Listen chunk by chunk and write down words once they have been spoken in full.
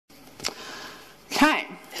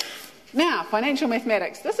Now, financial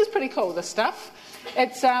mathematics. This is pretty cool, this stuff.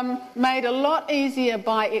 It's made a lot easier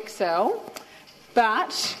by Excel,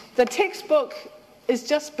 but the textbook is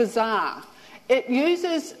just bizarre. It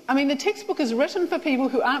uses, the textbook is written for people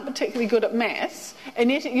who aren't particularly good at maths,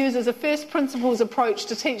 and yet it uses a first principles approach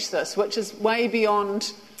to teach this, which is way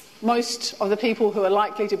beyond most of the people who are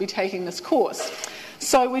likely to be taking this course.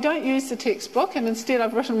 So we don't use the textbook, and instead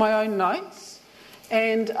I've written my own notes.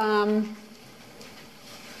 And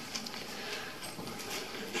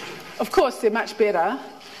of course they're much better.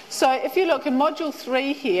 So if you look in Module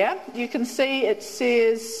 3 here, you can see it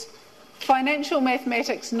says Financial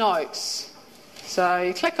Mathematics Notes. So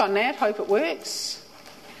you click on that, hope it works.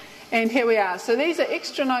 And here we are. So these are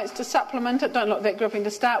extra notes to supplement it. Don't look that gripping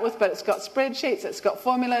to start with, but it's got spreadsheets, it's got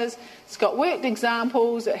formulas, it's got worked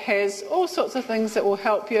examples, it has all sorts of things that will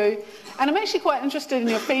help you. And I'm actually quite interested in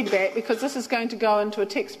your feedback because this is going to go into a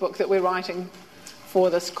textbook that we're writing for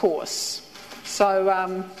this course. So,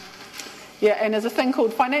 and there's a thing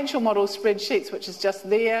called Financial Model Spreadsheets, which is just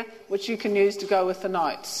there, which you can use to go with the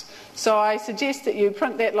notes. So I suggest that you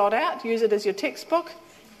print that lot out, use it as your textbook,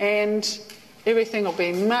 and everything will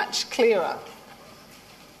be much clearer.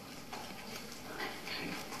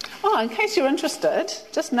 Oh, in case you're interested,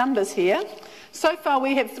 just numbers here. So far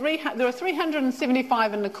we have there are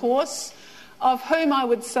 375 in the course, of whom I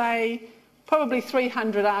would say probably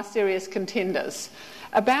 300 are serious contenders.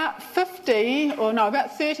 About 30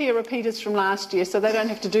 are repeaters from last year, so they don't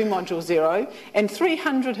have to do Module 0, and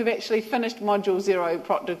 300 have actually finished Module 0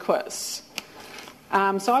 Proctored quiz.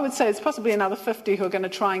 So I would say there's possibly another 50 who are going to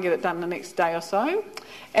try and get it done the next day or so.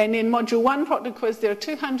 And then Module 1 Proctored quiz, there are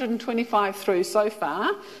 225 through so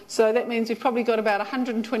far, so that means we've probably got about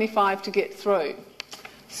 125 to get through.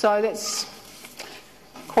 So that's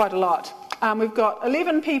quite a lot. We've got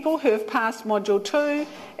 11 people who have passed Module 2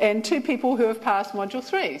 and 2 people who have passed Module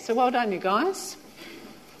 3. So well done, you guys.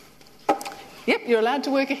 Yep, you're allowed to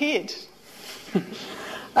work ahead.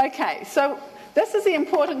 Okay, so this is the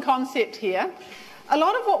important concept here. A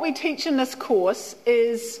lot of what we teach in this course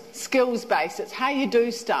is skills-based. It's how you do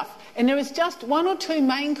stuff. And there is just 1 or 2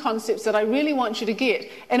 main concepts that I really want you to get.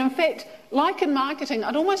 And in fact, like in marketing,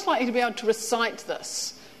 I'd almost like you to be able to recite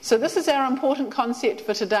this. So this is our important concept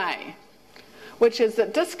for today, which is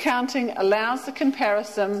that discounting allows the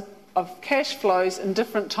comparison of cash flows in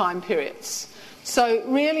different time periods. So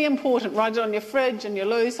really important, write it on your fridge and your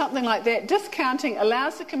loo, something like that. Discounting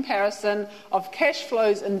allows the comparison of cash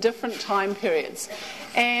flows in different time periods.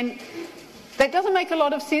 And that doesn't make a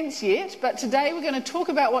lot of sense yet, but today we're going to talk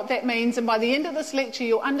about what that means, and by the end of this lecture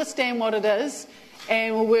you'll understand what it is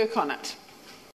and we'll work on it.